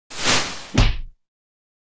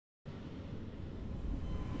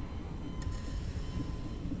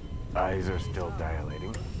Eyes are still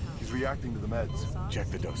dilating. He's reacting to the meds. Check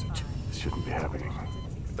the dosage. This shouldn't be happening.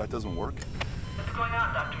 If that doesn't work... What's going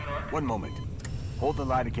on, Dr. York? One moment. Hold the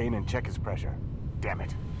lidocaine and check his pressure. Damn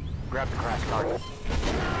it. Grab the crash cart.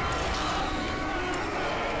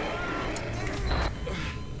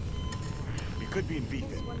 He could be in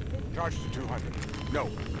V-fin. Charge to 200.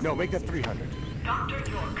 No, make that 300. Dr.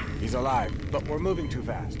 York. He's alive, but we're moving too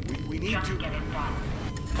fast. We need Just to... get it done.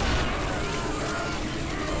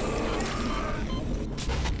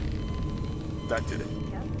 That did it.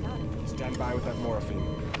 Stand by with that morphine.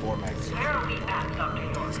 4 mags. Where are we at, Dr.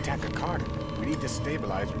 York? It's tachycardia. We need to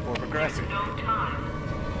stabilize before progressing. No time.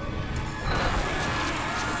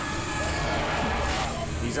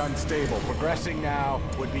 He's unstable. Progressing now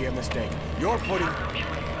would be a mistake. You're putting...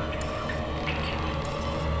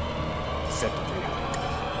 Set to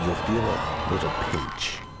 300. You'll feel a little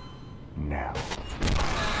pinch. Now.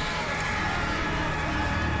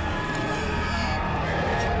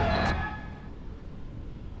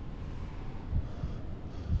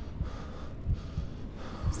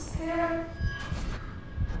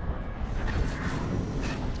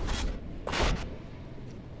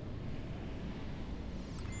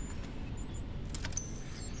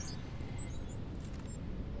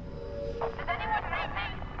 Does anyone read me?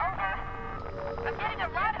 Over. I'm getting a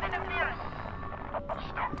lot of interference.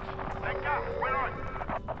 Stop. Thank God. Where are you?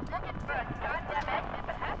 Looking for a goddamn exit,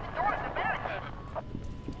 but half the doors are barricaded.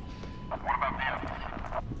 What about the others?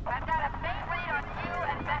 I've got a faint lead on you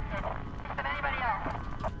and Method. Of anybody else?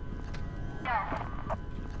 No.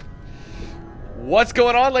 What's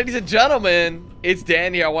going on, ladies and gentlemen? It's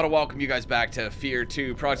Dan here. I want to welcome you guys back to F.E.A.R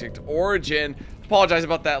 2 Project Origin. Apologize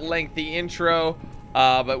about that lengthy intro.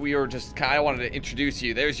 But we were just kind of wanted to introduce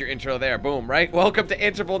you. There's your intro there. Boom, right? Welcome to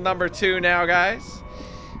interval number 2 now, guys.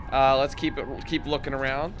 Let's keep looking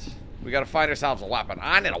around. We gotta find ourselves a weapon.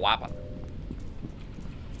 I need a weapon.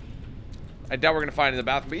 I doubt we're gonna find it in the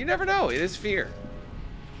bathroom, but you never know. It is F.E.A.R.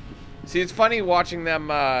 See, it's funny watching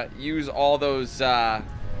them use all those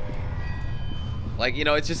like, you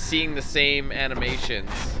know, it's just seeing the same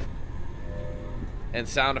animations and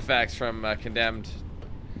sound effects from Condemned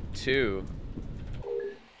 2.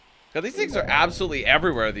 God, these things are absolutely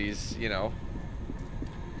everywhere, these, you know.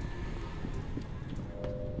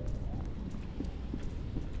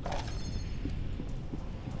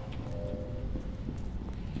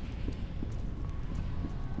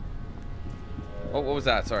 Oh, what was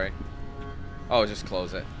that? Sorry. Oh, just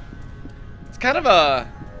close it. It's kind of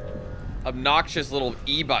a obnoxious little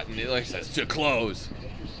E button. It like says to close.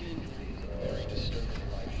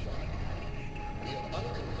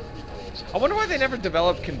 I wonder why they never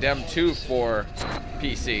developed Condemned 2 for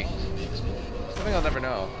PC. Something I'll never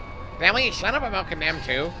know. Damn, will you shut up about Condemned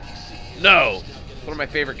 2? No! It's one of my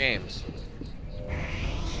favorite games.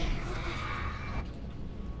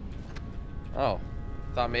 Oh.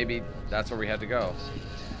 Thought maybe that's where we had to go.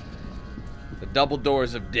 The double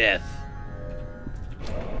doors of death.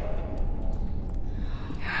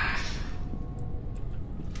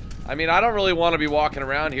 I mean, I don't really want to be walking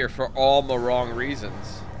around here for all the wrong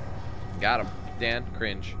reasons. Got him. Dan,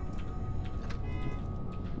 cringe.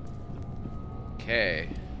 Okay.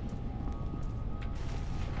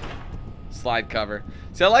 Slide cover.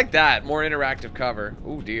 See, I like that. More interactive cover.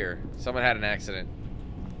 Oh, dear. Someone had an accident.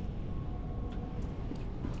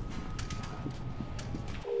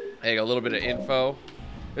 Hey, a little bit of info.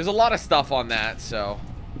 There's a lot of stuff on that, so...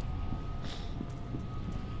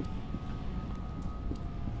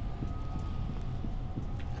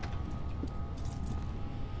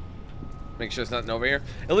 Make sure there's nothing over here.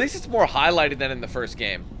 At least it's more highlighted than in the first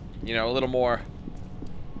game. You know, a little more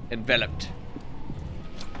enveloped.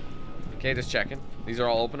 Okay, just checking. These are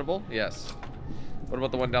all openable? Yes. What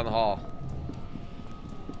about the one down the hall?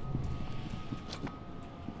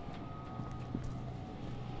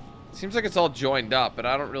 Seems like it's all joined up, but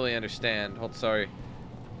I don't really understand. Hold, sorry.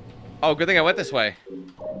 Oh, good thing I went this way.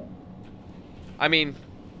 I mean,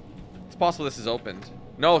 it's possible this is opened.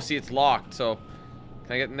 No, see, it's locked, so...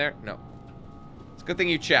 Can I get in there? No. It's a good thing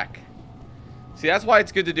you check. See, that's why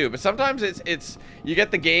it's good to do. But sometimes it's you get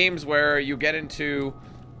the games where you get into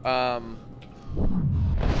oh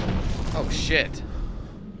shit.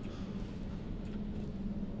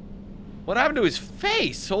 What happened to his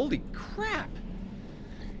face? Holy crap.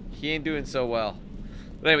 He ain't doing so well.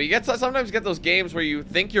 But anyway, sometimes you get those games where you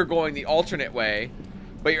think you're going the alternate way,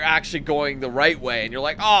 but you're actually going the right way, and you're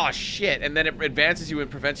like, oh shit, and then it advances you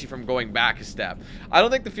and prevents you from going back a step. I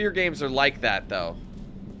don't think the F.E.A.R games are like that, though.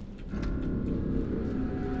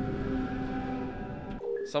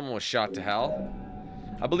 Someone was shot to hell.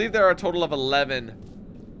 I believe there are a total of 11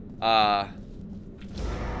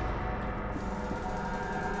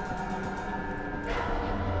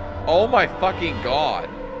 Oh my fucking god.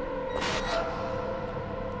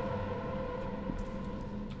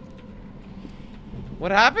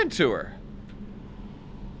 What happened to her?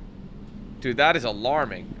 Dude, that is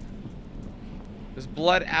alarming. There's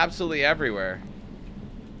blood absolutely everywhere.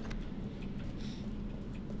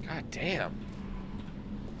 God damn.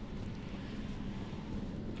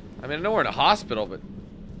 I mean, I know we're in a hospital, but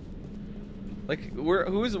like,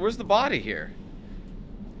 where's the body here?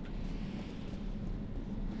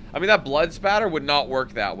 I mean, that blood spatter would not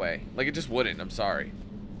work that way. Like, it just wouldn't. I'm sorry.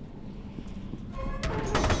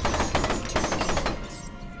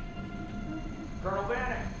 Colonel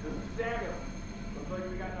Bannock, this is Samuel. Looks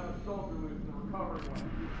like we got another soldier loose in the recovery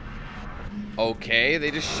wing. Okay,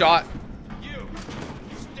 they just shot. You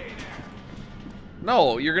stay there.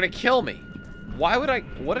 No, you're gonna kill me. Why would I?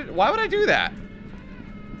 Why would I do that?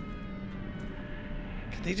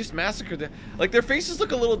 They just massacred them. Like, their faces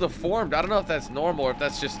look a little deformed. I don't know if that's normal or if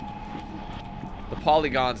that's just the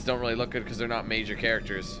polygons don't really look good because they're not major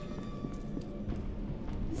characters.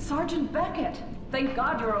 Sergeant Beckett, thank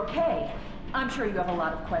God you're okay. I'm sure you have a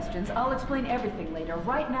lot of questions. I'll explain everything later.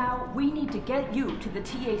 Right now, we need to get you to the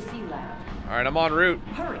TAC lab. All right, I'm en route.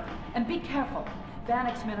 Hurry, and be careful.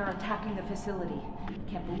 Vanek's men are attacking the facility.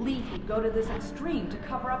 Can't believe he'd go to this extreme to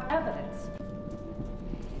cover up evidence.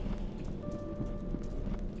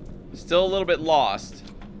 Still a little bit lost.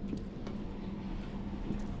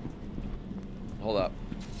 Hold up.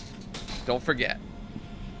 Don't forget.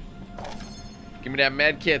 Give me that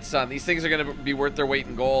med kit, son. These things are going to be worth their weight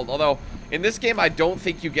in gold. Although, in this game, I don't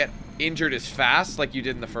think you get injured as fast like you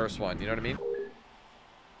did in the first one. You know what I mean?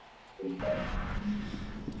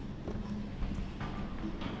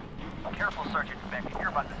 Careful, Sergeant Beckett. You're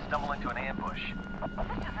about to stumble into an ambush.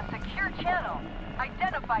 This is a secure channel.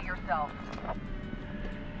 Identify yourself.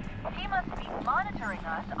 He must be monitoring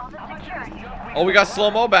us on the security. Oh, we got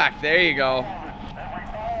slow-mo back. There you go.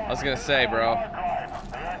 I was going to say, bro.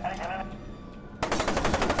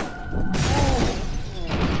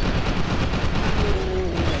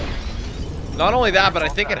 Not only that, but I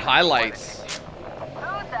think it highlights.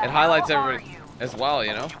 It highlights everybody as well,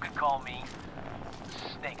 you know? You could call me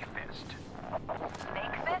Snake Fist.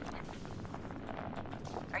 Snake Fist?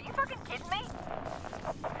 Are you fucking kidding me?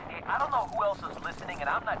 Hey, I don't know who else is listening, and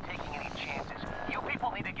I'm not taking any chances. You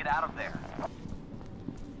people need to get out of there.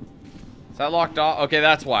 Is that locked off? Okay,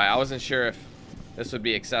 that's why. I wasn't sure if this would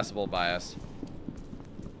be accessible by us.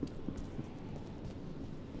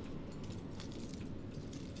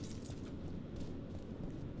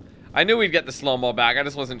 I knew we'd get the slow-mo back. I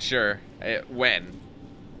just wasn't sure when.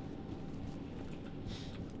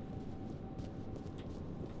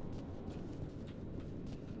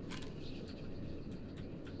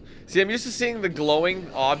 See, I'm used to seeing the glowing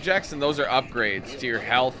objects, and those are upgrades to your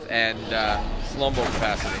health and slow-mo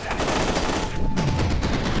capacity.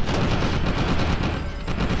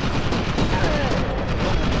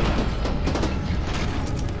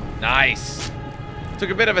 Nice.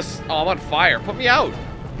 Took a bit of a... Oh, I'm on fire. Put me out.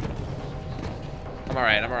 I'm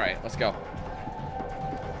alright, I'm alright. Let's go.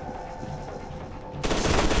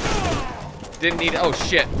 Didn't need... Oh,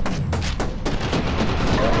 shit.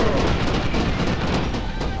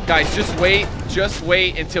 Guys, just wait. Just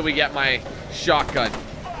wait until we get my shotgun.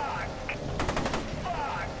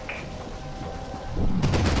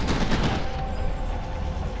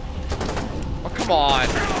 Oh, come on.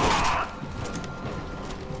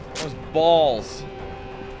 Those balls.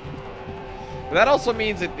 But that also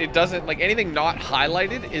means it doesn't, like, anything not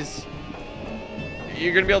highlighted is...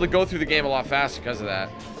 You're gonna be able to go through the game a lot faster because of that.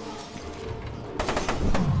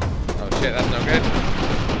 Oh shit, that's no good.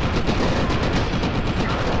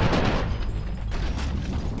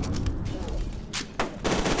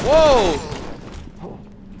 Whoa!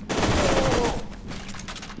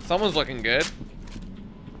 Someone's looking good.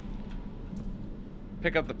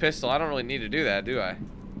 Pick up the pistol. I don't really need to do that, do I?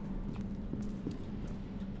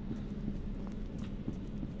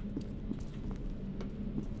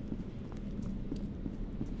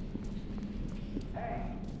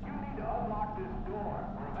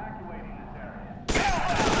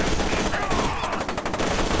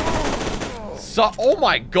 So, oh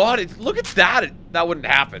my god, look at that. That wouldn't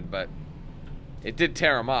happen, but it did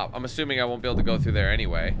tear him up. I'm assuming I won't be able to go through there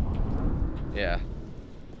anyway. Yeah.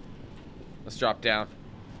 Let's drop down.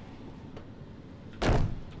 It's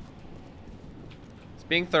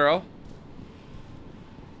being thorough.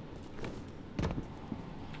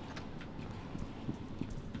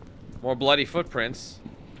 More bloody footprints.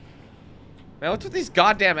 Man, what's with these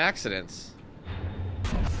goddamn accidents?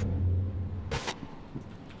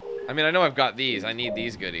 I mean, I know I've got these. I need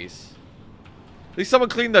these goodies. At least someone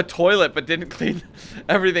cleaned the toilet, but didn't clean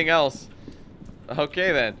everything else.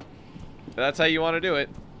 Okay, then. If that's how you want to do it.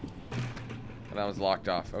 That one's locked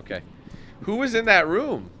off. Okay. Who was in that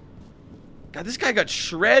room? God, this guy got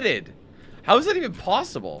shredded. How is that even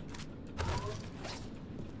possible?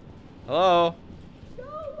 Hello?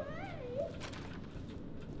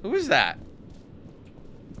 Who is that?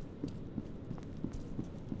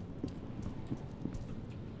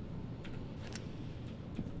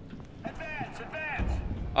 Advance, advance.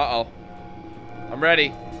 Uh-oh. I'm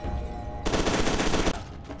ready.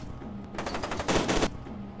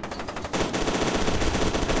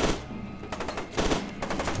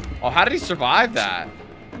 Oh, how did he survive that?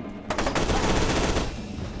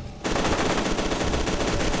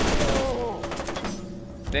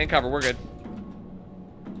 Stay in cover, we're good.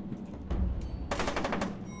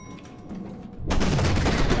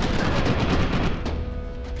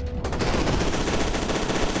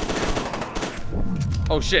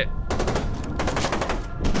 Oh shit.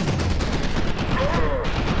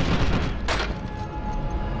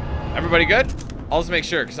 Everybody good? I'll just make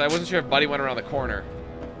sure, because I wasn't sure if Buddy went around the corner.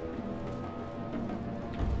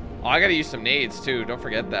 Oh, I gotta use some nades too, don't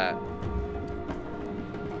forget that.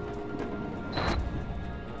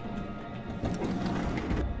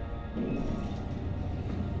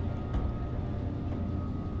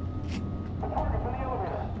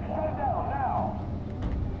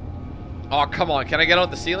 Oh, come on. Can I get out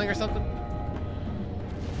the ceiling or something?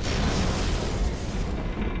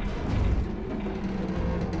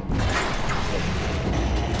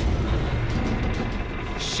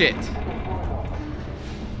 Shit.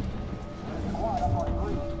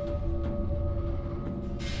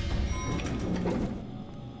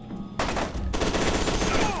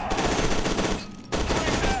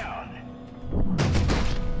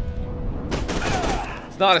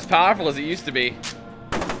 It's not as powerful as it used to be.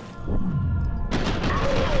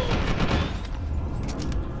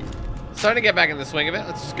 Starting to get back in the swing of it.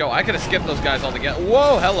 Let's just go. I could have skipped those guys altogether.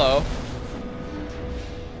 Whoa, hello.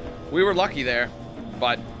 We were lucky there,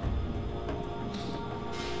 but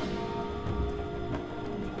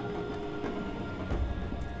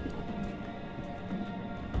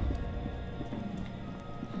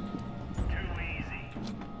Too easy.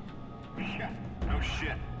 No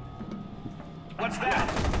shit. What's that?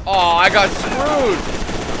 oh, I got screwed.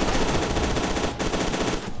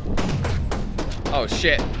 Oh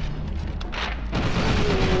shit.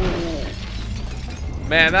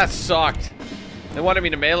 Man, that sucked. They wanted me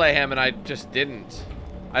to melee him and I just didn't.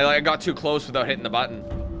 I got too close without hitting the button.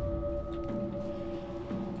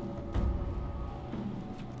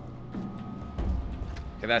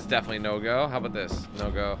 Okay, that's definitely no go. How about this?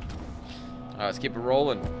 No go. Let's keep it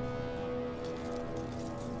rolling.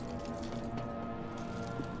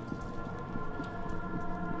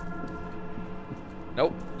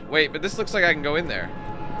 Nope. Wait, but this looks like I can go in there.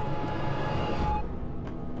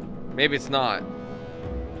 Maybe it's not.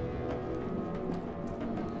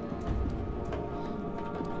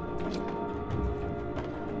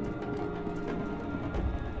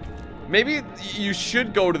 Maybe you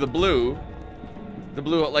should go to the blue. The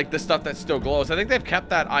blue, like the stuff that still glows. I think they've kept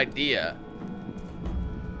that idea.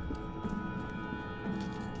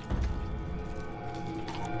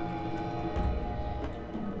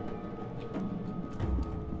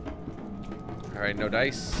 All right, no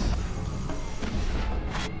dice.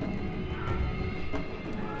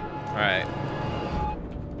 All right.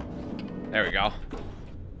 There we go.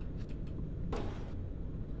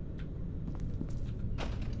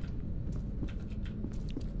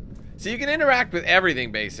 So you can interact with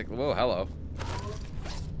everything, basically. Whoa, hello.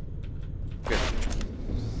 Good.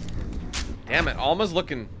 Damn it, Alma's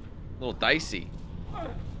looking a little dicey.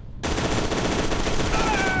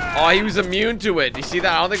 Oh, he was immune to it. Do you see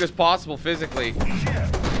that? I don't think it was possible physically.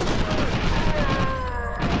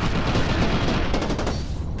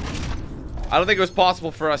 I don't think it was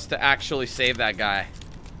possible for us to actually save that guy.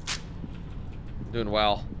 Doing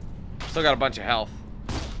well. Still got a bunch of health.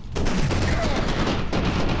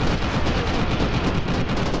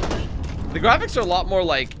 The graphics are a lot more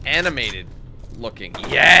like animated looking.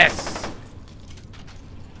 Yes!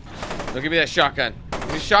 Don't give me that shotgun. Give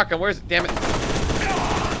me a shotgun. Where's it? Damn it.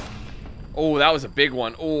 Oh, that was a big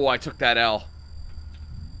one. Oh, I took that L.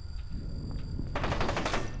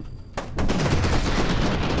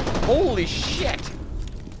 Holy shit!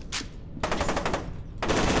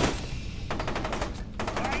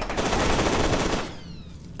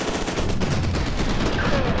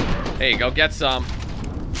 There you go. Get some.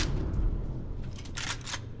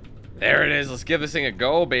 There it is. Let's give this thing a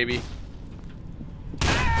go, baby.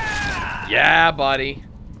 Yeah, buddy.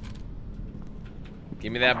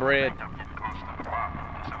 Give me that bread.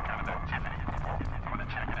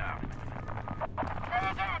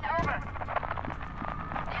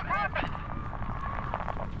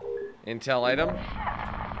 Intel item.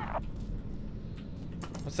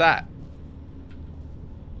 What's that?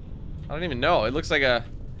 I don't even know. It looks like a...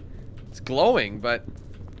 It's glowing, but...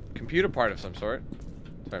 Computer part of some sort.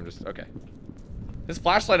 Sorry, I'm just... Okay. This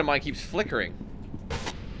flashlight of mine keeps flickering.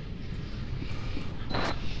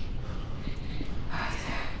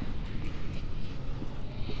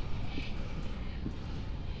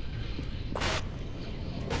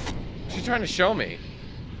 What's she trying to show me?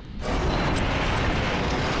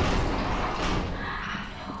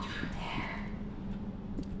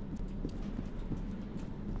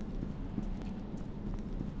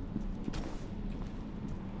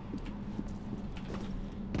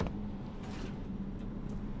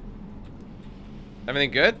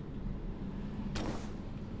 Everything good?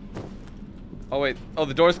 Oh wait, oh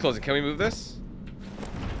the door's closing. Can we move this?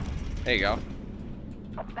 There you go.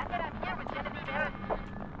 That's it, I'm here with Genevieve Harris.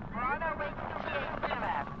 We're on our way to the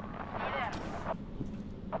lab. See you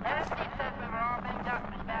there. Steve says we were all banged up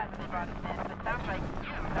pretty bad when they brought us in, but it sounds like you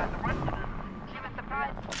got the worst of it. She was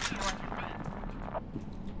surprised to see you on the scene.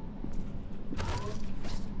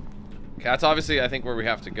 Okay, that's obviously, I think, where we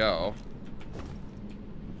have to go.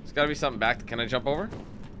 There's gotta be something back. Can I jump over?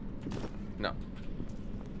 No.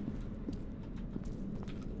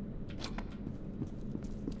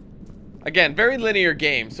 Again, very linear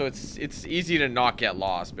game, so it's easy to not get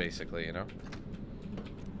lost, basically, you know?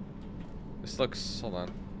 This looks... Hold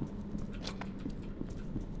on.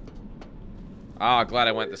 Ah, glad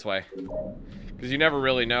I went this way. Because you never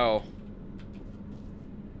really know.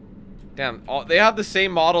 Damn, they have the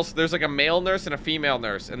same models. There's like a male nurse and a female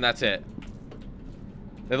nurse, and that's it.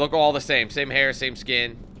 They look all the same. Same hair, same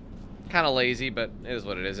skin. Kind of lazy, but it is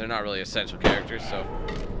what it is. They're not really essential characters, so...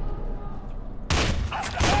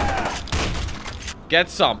 Get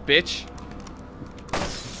some, bitch.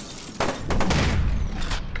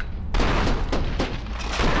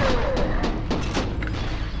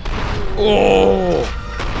 Oh!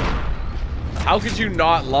 How could you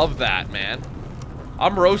not love that, man?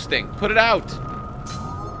 I'm roasting. Put it out.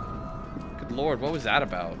 Good lord, what was that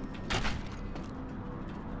about?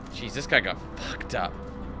 Jeez, this guy got fucked up.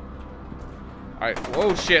 Alright,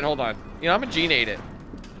 whoa, shit, hold on. You know, I'm gonna G-nade it.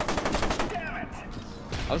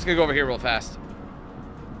 I'm just gonna go over here real fast.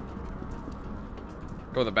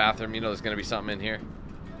 Go to the bathroom. You know there's gonna be something in here.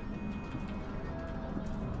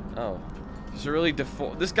 Oh. There's a really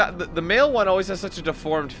deformed... This guy... The male one always has such a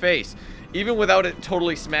deformed face. Even without it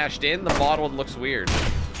totally smashed in, the model looks weird. Know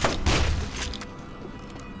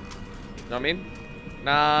what I mean?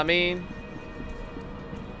 Nah, I mean...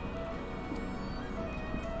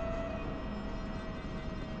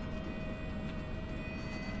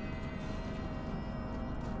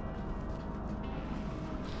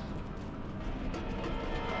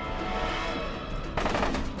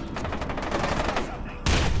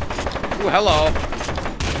 Ooh, hello.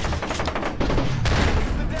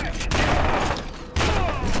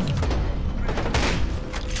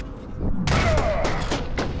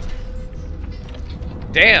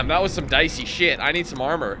 Damn, that was some dicey shit. I need some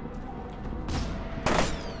armor.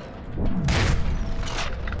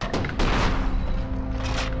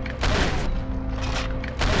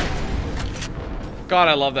 God,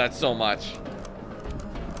 I love that so much.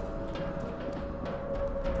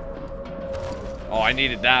 Oh, I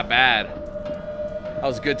needed that bad. That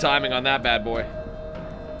was good timing on that bad boy.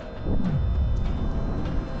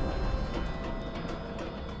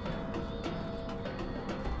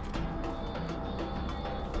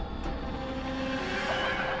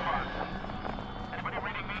 Anybody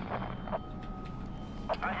reading me?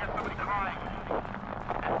 I hear somebody crying.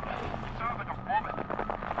 It sounds like a woman.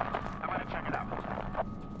 I'm gonna check it out.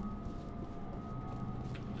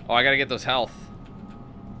 Oh, I gotta get those health.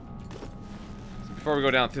 Before we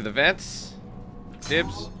go down through the vents.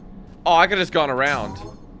 Dibs. Oh, I could have just gone around.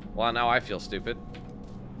 Well, now I feel stupid.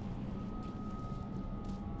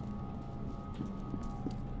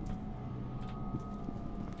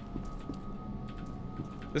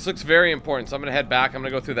 This looks very important, so I'm gonna head back. I'm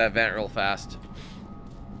gonna go through that vent real fast.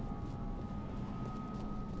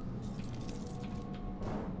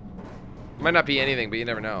 Might not be anything, but you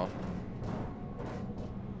never know.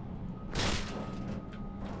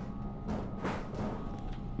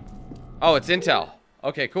 Oh, it's intel.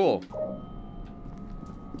 Okay, cool.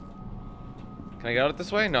 Can I get out it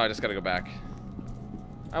this way? No, I just gotta go back.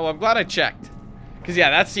 Oh, well, I'm glad I checked. Because,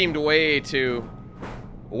 yeah, that seemed way to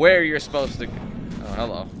where you're supposed to... Oh,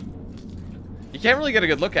 hello. You can't really get a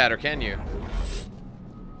good look at her, can you?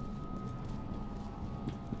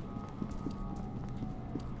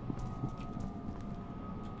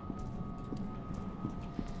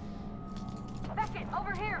 Beckett,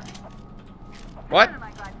 over here. What? Am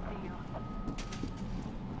I glad to see you?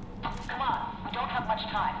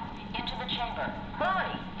 time. Into the chamber.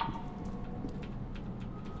 Hurry!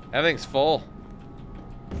 Everything's full.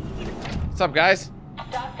 What's up, guys?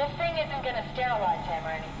 Doc, this thing isn't gonna sterilize him or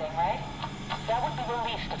anything, right? That would be the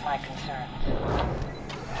least of my concerns.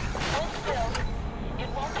 Hold still. It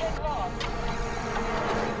won't take long.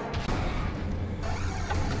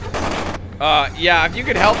 Yeah, if you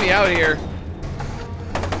could help me out here. We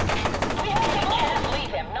can't leave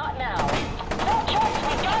him, not now. No choice,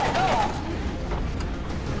 we gotta go.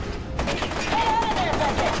 Get out of there,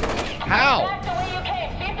 Beckett. How? Back the way you came.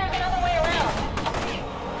 See if there's another way around.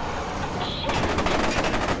 Shit.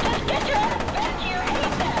 Just get your ass back to your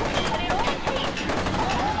haystack. And in one piece.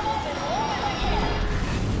 I'll hold him up as long as I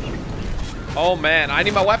can. Oh man, I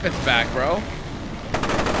need my weapons back, bro.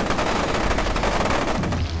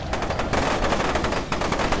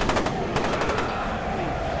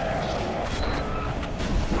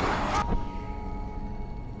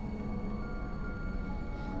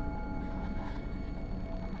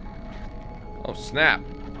 Oh snap.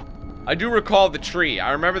 I do recall the tree.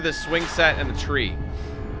 I remember the swing set and the tree.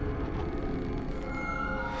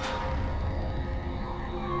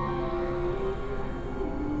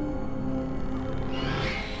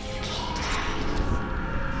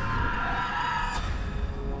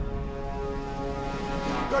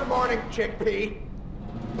 Good morning, Chickpea.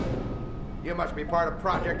 You must be part of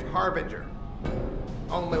Project Harbinger.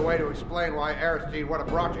 Only way to explain why Aristide would have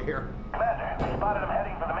brought you here. Commander, we spotted him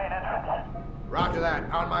heading for the main entrance. Roger that.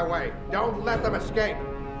 On my way. Don't let them escape.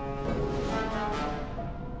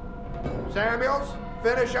 Samuels,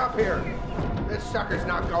 finish up here. This sucker's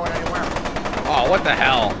not going anywhere. Oh, what the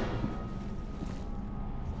hell?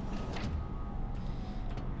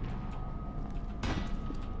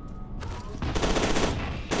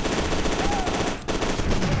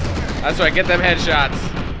 That's right, get them headshots.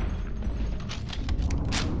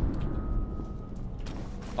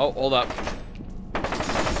 Oh, hold up.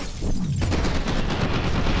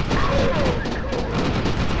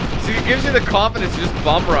 See, it gives you the confidence to just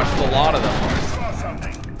bum rush a lot of them.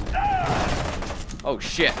 Oh,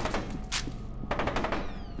 shit.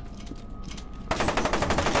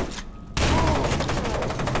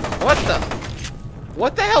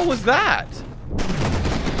 What the hell was that?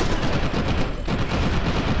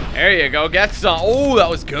 There you go, get some. Oh, that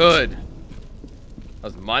was good. That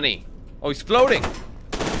was money. Oh, he's floating.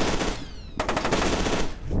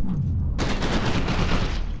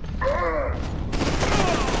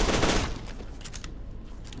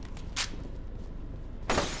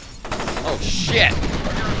 Oh, shit.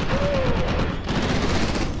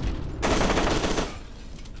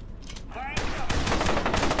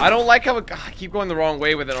 I don't like how it, I keep going the wrong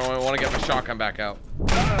way with it. I want to get my shotgun back out.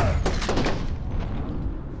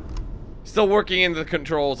 Still working into the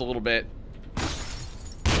controls a little bit.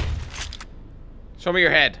 Show me your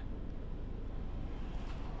head.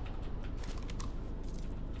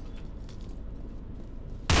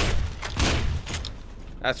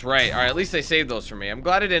 That's right. Alright, at least they saved those for me. I'm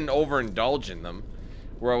glad I didn't overindulge in them,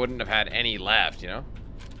 where I wouldn't have had any left, you know?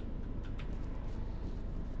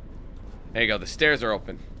 There you go. The stairs are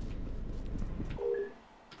open.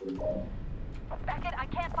 Beckett, I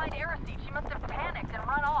can't find Aristide. She must have panicked and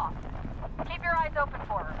run off. Keep your eyes open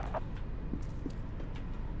for her.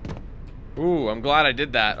 Ooh, I'm glad I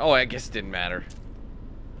did that. Oh, I guess it didn't matter.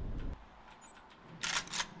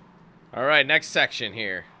 Alright, next section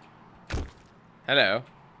here. Hello.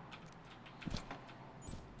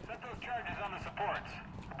 Set those charges on the supports.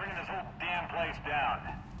 We're bringing this whole damn place down.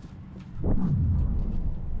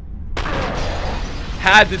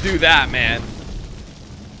 Had to do that, man.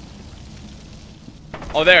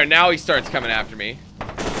 Oh, there. Now he starts coming after me.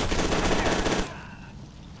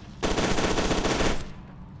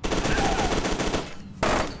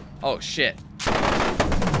 Oh, shit.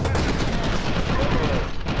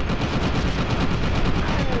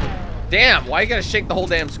 Damn, why you gotta shake the whole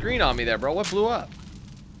damn screen on me there, bro? What blew up?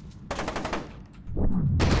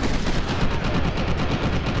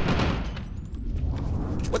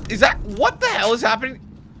 What is that? What the hell is happening?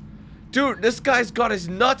 Dude, this guy's got his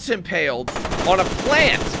nuts impaled on a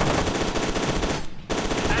plant.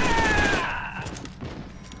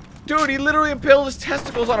 Dude, he literally impaled his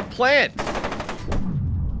testicles on a plant.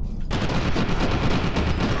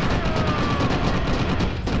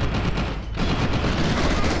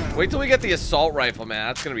 Wait till we get the assault rifle, man.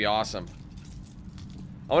 That's gonna be awesome.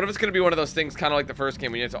 I wonder if it's gonna be one of those things kind of like the first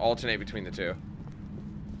game. We have to alternate between the two.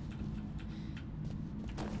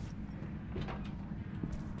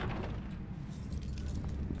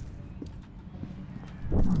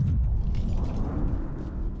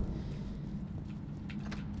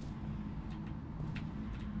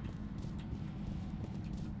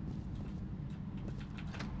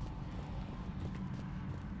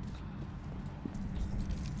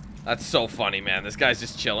 That's so funny, man. This guy's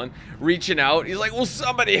just chilling, reaching out. He's like, will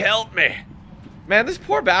somebody help me? Man, this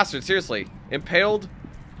poor bastard, seriously. Impaled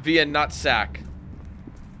via nutsack.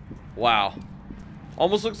 Wow.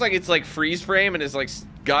 Almost looks like it's like freeze frame and his like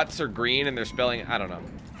guts are green and they're spelling, I don't know.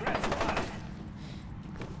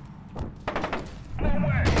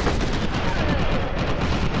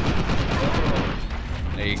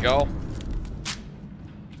 There you go.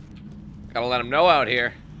 Gotta let him know out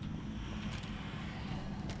here.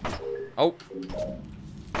 Oh.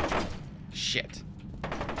 Shit.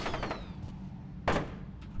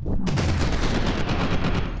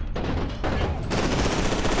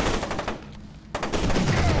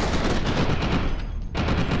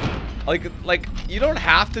 Like, you don't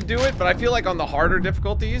have to do it, but I feel like on the harder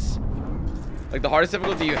difficulties, like the hardest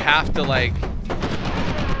difficulty, you have to, like,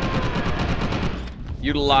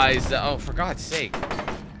 utilize, oh, for God's sake.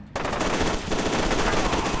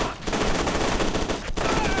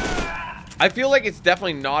 I feel like it's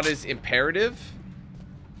definitely not as imperative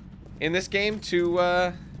in this game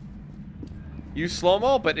to use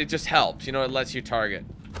slow-mo, but it just helps. You know, it lets you target.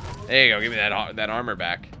 There you go. Give me that armor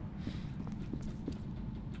back.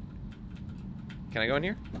 Can I go in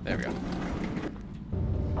here? There we go.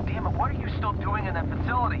 Damn it, what are you still doing in that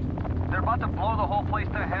facility? They're about to blow the whole place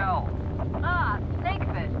to hell. Ah,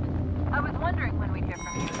 Snakefish. I was wondering when we'd hear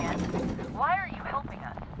from you again. Why are you helping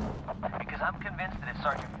us? Because I'm convinced that if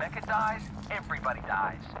Sergeant Beckett dies, everybody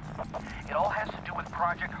dies. It all has to do with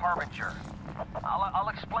Project Harbinger. I'll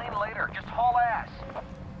explain later. Just haul ass.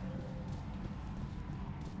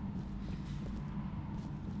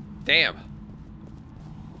 Damn.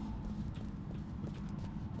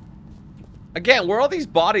 Again, where are all these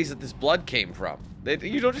bodies that this blood came from?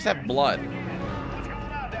 You don't just have blood. What's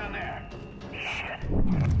going on down there? Shit.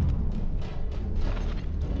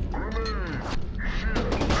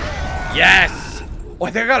 Yes! Oh,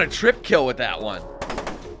 I think I got a trip kill with that one.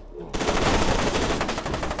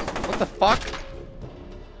 What the fuck?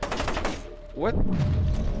 What?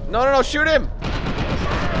 No, no, no, shoot him!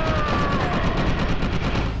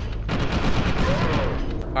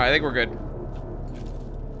 Alright, I think we're good.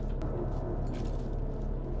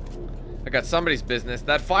 I got somebody's business.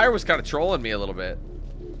 That fire was kind of trolling me a little bit.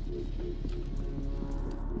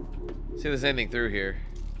 See if there's anything through here.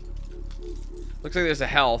 Looks like there's a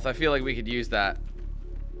health. I feel like we could use that.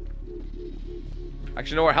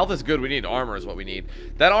 Actually, no, our health is good. We need armor is what we need.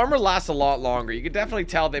 That armor lasts a lot longer. You could definitely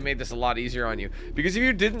tell they made this a lot easier on you. Because if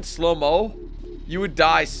you didn't slow-mo, you would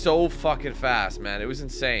die so fucking fast, man. It was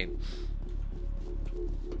insane.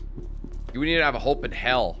 You would need to have a hope in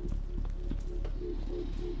hell.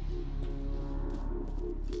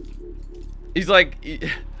 He's like...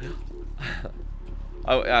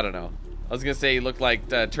 oh, I don't know. I was gonna say he looked like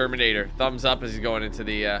Terminator. Thumbs up as he's going into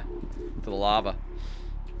the to the lava.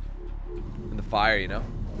 In the fire, you know?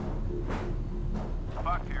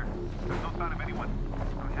 Fuck here. There's no sign of anyone.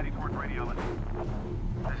 I'm heading towards radio. This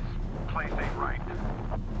place ain't right.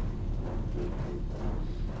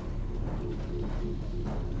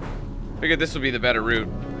 Figured this would be the better route.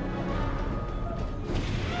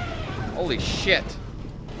 Holy shit.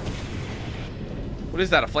 What is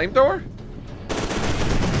that, a flamethrower?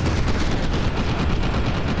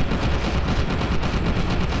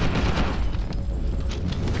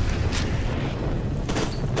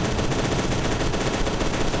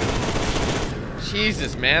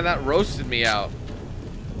 Jesus, man, that roasted me out.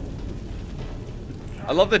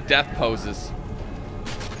 I love the death poses.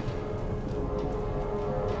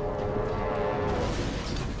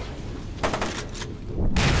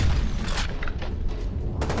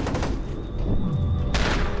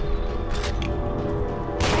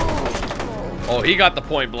 Oh, he got the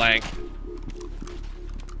point blank.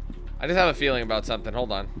 I just have a feeling about something.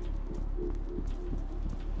 Hold on.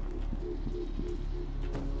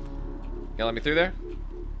 You let me through there?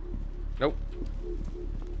 Nope.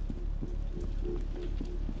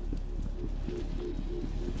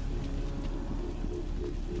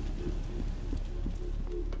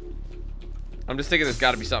 I'm just thinking there's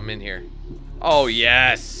got to be something in here. Oh,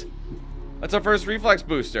 yes. That's our first reflex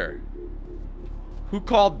booster. Who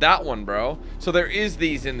called that one, bro? So there is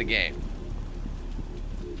these in the game.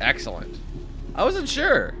 Excellent. I wasn't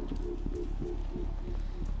sure.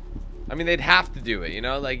 I mean, they'd have to do it, you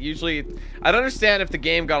know? Like, usually... I'd understand if the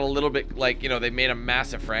game got a little bit, like, you know, they made a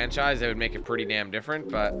massive franchise, they would make it pretty damn different,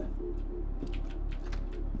 but...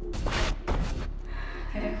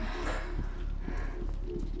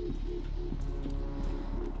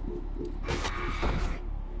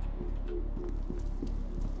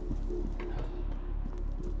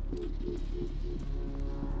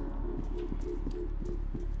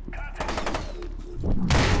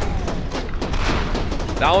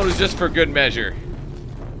 That one was just for good measure.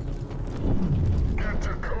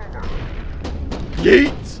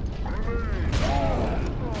 Yeet!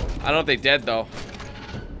 I don't know if they dead though.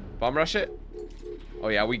 Bomb rush it? Oh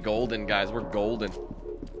yeah, we golden, guys. We're golden.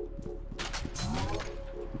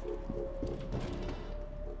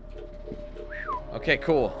 Okay,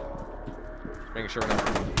 cool. Just making sure we're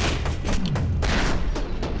not.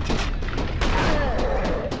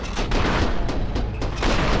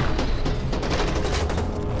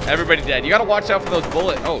 Everybody dead. You gotta watch out for those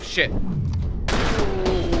bullets. Oh shit.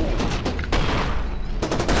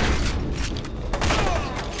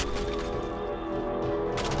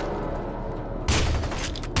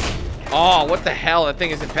 Oh, what the hell? That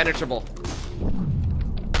thing is impenetrable.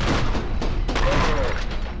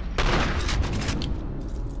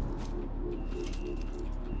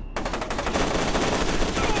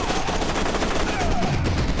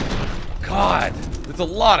 God, there's a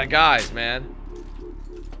lot of guys, man.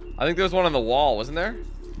 I think there was one on the wall, wasn't there?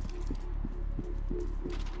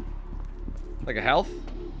 Like a health?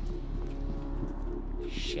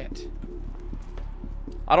 Shit.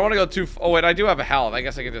 I don't want to go too. Oh wait, I do have a health. I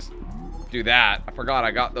guess I could just do that. I forgot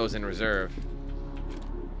I got those in reserve.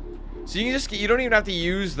 So you can just, you don't even have to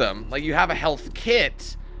use them. Like you have a health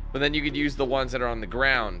kit, but then you could use the ones that are on the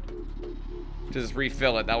ground to just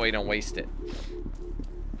refill it. That way you don't waste it.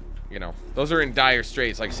 You know, those are in dire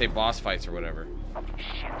straits, like say boss fights or whatever.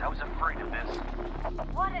 Shit, I was afraid of this.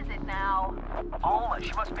 What is it now? Alma,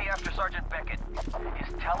 she must be after Sergeant Beckett.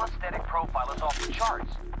 His telesthetic profile is off the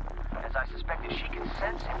charts. As I suspected, she can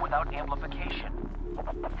sense him without amplification.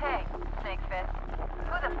 Hey, Snake Fist.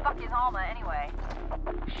 Who the fuck is Alma anyway?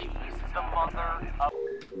 She's the mother of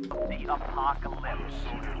the apocalypse.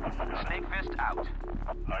 Snake Fist out.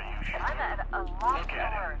 I'm at a loss for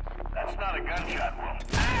words. That's not a gunshot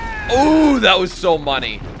wound. Ooh, that was so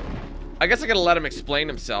money. I guess I gotta let him explain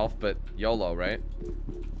himself, but YOLO, right?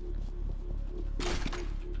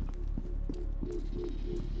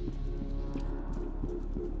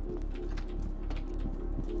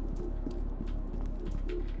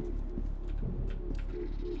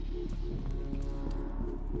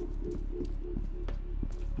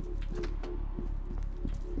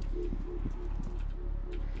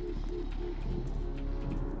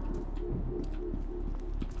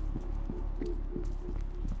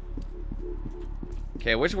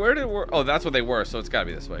 Okay, where did we? Oh, that's what they were, so it's gotta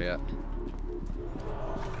be this way, yeah.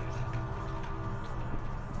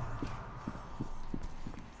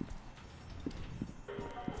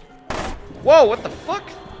 Whoa, what the fuck?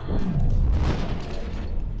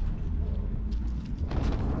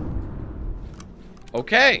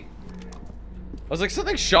 Okay. I was like,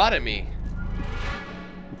 something shot at me.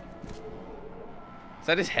 Is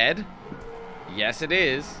that his head? Yes, it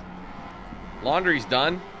is. Laundry's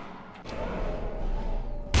done.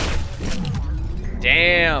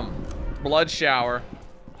 Damn. Blood shower.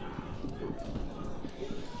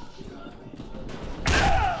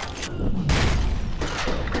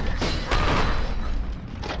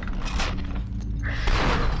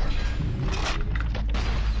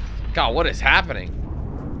 God, what is happening?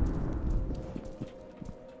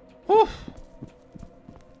 Whew.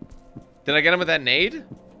 Did I get him with that nade?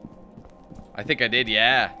 I think I did,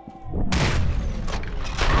 yeah.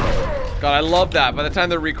 God, I love that. By the time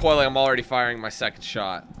they're recoiling, I'm already firing my second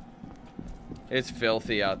shot. It's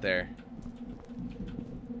filthy out there.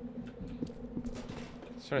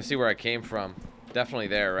 Just trying to see where I came from. Definitely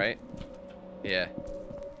there, right? Yeah.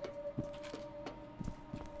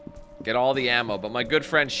 Get all the ammo, but my good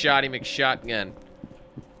friend Shotty McShotgun.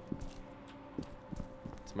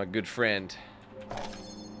 It's my good friend.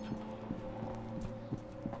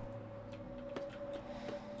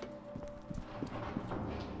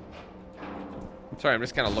 Sorry, I'm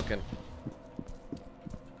just kind of looking.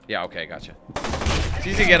 Yeah, okay, gotcha. It's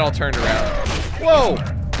easy to get all turned around. Whoa!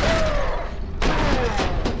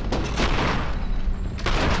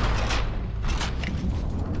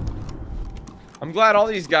 I'm glad all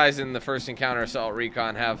these guys in the first encounter assault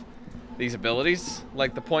recon have these abilities,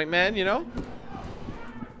 like the point man, you know?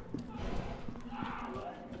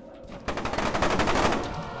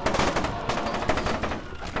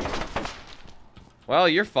 Well,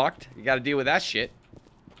 you're fucked. You gotta deal with that shit.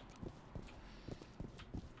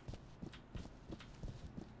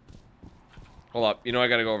 Hold up. You know I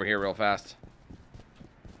gotta go over here real fast.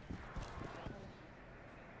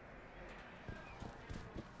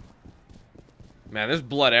 Man, there's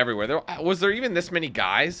blood everywhere. Was there even this many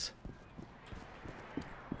guys?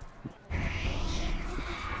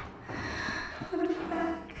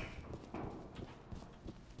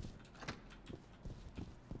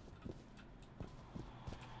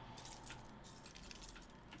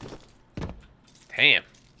 Damn.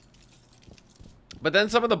 But then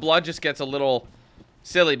some of the blood just gets a little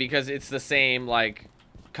silly because it's the same, like,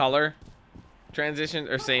 color transition,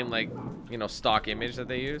 or same, like, you know, stock image that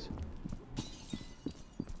they use.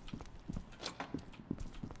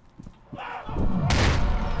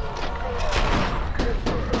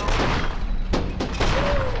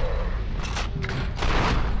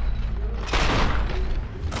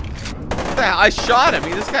 I shot him.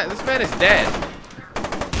 This man is dead.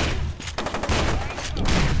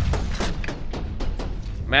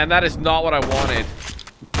 Man, that is not what I wanted.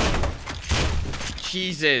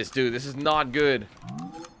 Jesus, dude, this is not good.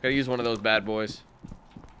 Gotta use one of those bad boys.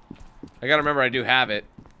 I gotta remember I do have it.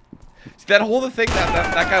 See, that whole thing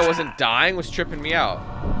that guy wasn't dying was tripping me out.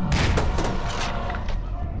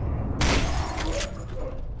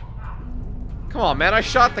 Come on, man, I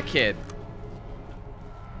shot the kid.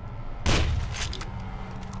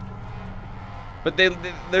 But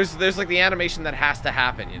there's like the animation that has to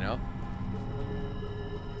happen, you know?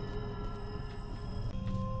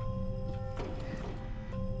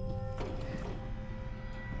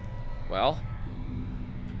 Well.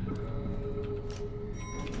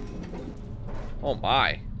 Oh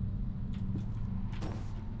my.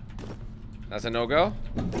 That's a no-go?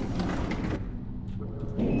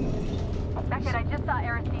 Beckett, I just saw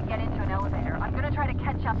Aristide get into an elevator. I'm gonna try to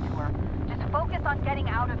catch up to her. Just focus on getting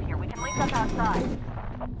out of here. We can link up outside.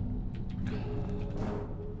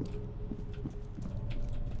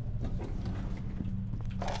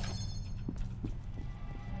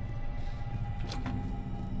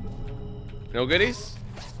 No goodies?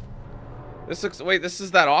 This looks... Wait, this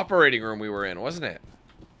is that operating room we were in, wasn't it?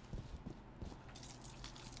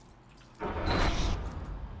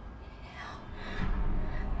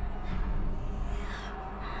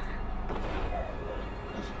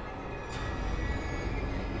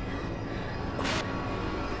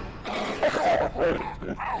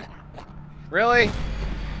 Really?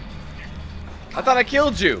 I thought I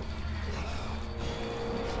killed you.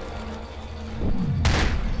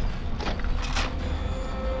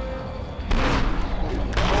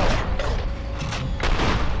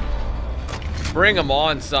 Bring him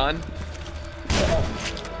on, son.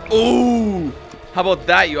 Ooh! How about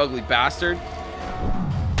that, you ugly bastard?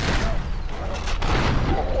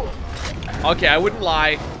 Okay, I wouldn't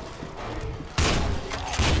lie.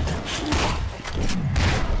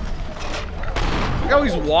 Look how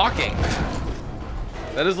he's walking.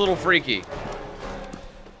 That is a little freaky.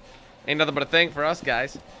 Ain't nothing but a thing for us,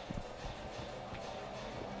 guys.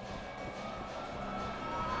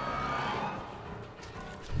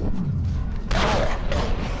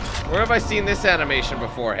 Where have I seen this animation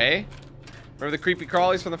before, hey? Remember the creepy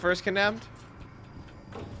crawlies from the first Condemned?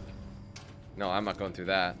 No, I'm not going through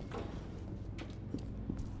that.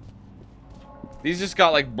 These just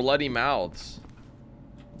got like bloody mouths.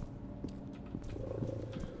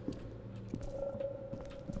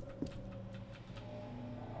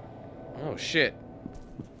 Oh shit.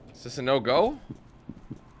 Is this a no-go?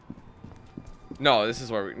 No, this is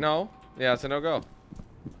where we... No. Yeah, it's a no-go.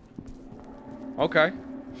 Okay.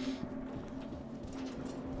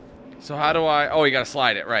 So how do I... Oh, you gotta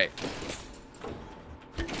slide it, right.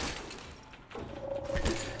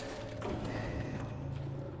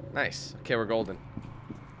 Nice. Okay, we're golden.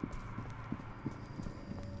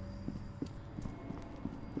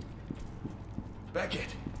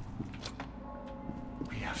 Beckett.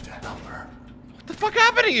 We have to help her. What the fuck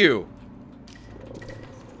happened to you?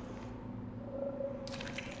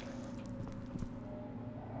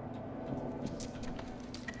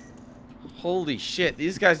 Holy shit,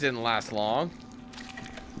 these guys didn't last long.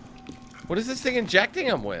 What is this thing injecting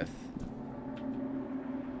him with?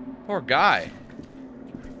 Poor guy.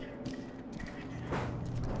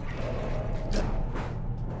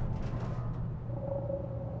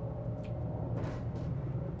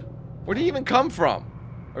 Where'd he even come from?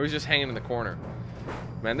 Or was he just hanging in the corner?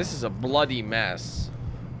 Man, this is a bloody mess.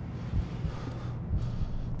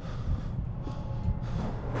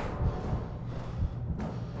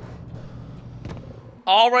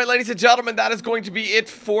 All right, ladies and gentlemen, that is going to be it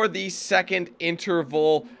for the second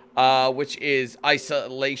interval, which is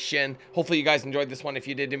isolation. Hopefully you guys enjoyed this one. If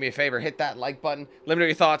you did, do me a favor, hit that like button. Let me know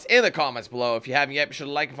your thoughts in the comments below. If you haven't yet, be sure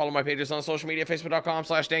to like and follow my pages on social media,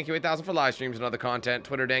 facebook.com/DanQ8000 for live streams and other content,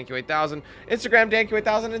 Twitter DanQ8000, Instagram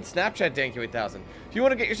DanQ8000, and Snapchat DanQ8000. If you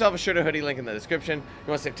want to get yourself a shirt or hoodie, link in the description. If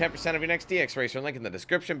you want to save 10% of your next DX Racer, link in the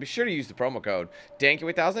description. Be sure to use the promo code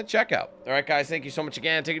DanQ8000 at checkout. All right, guys, thank you so much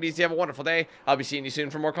again. Take it easy. Have a wonderful day. I'll be seeing you soon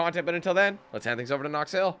for more content, but until then, let's hand things over to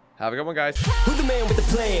Knox Hill. Have a good one, guys. Who's the man with the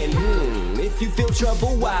plan? if you feel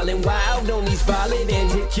trouble, wildin' wild on these violent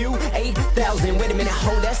ends. Hit DanQ8000. Wait a minute,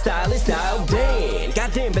 hold that style is dialed in.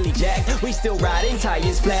 Goddamn Billy Jack, we still riding,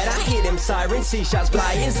 tires flat. I hear them sirens, see shots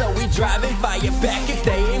flying, so we driving, fire back if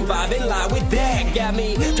they ain't vibing. Lie with that, got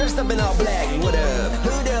me dressed up in all black. What up?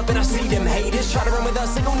 Hood up, and I see them haters try to run with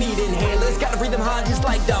us. They gon' need inhalers. Gotta breathe them hard just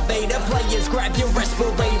like Darth Vader. Players, grab your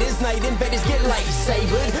respirators. Night invaders get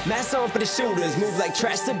lightsabered. Mask on for the shooters, move like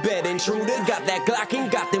trash to bed intruder. Got that Glock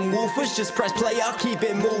and got them woofers. Just press play, I'll keep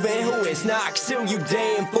it moving. Who is not? Still you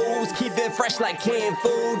damn fools. Keep it fresh like canned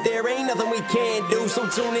food. There ain't nothing we can't do, so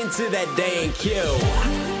tune into that DanQ.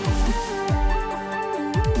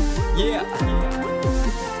 Yeah.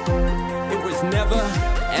 It was never,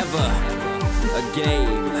 ever a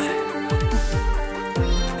game.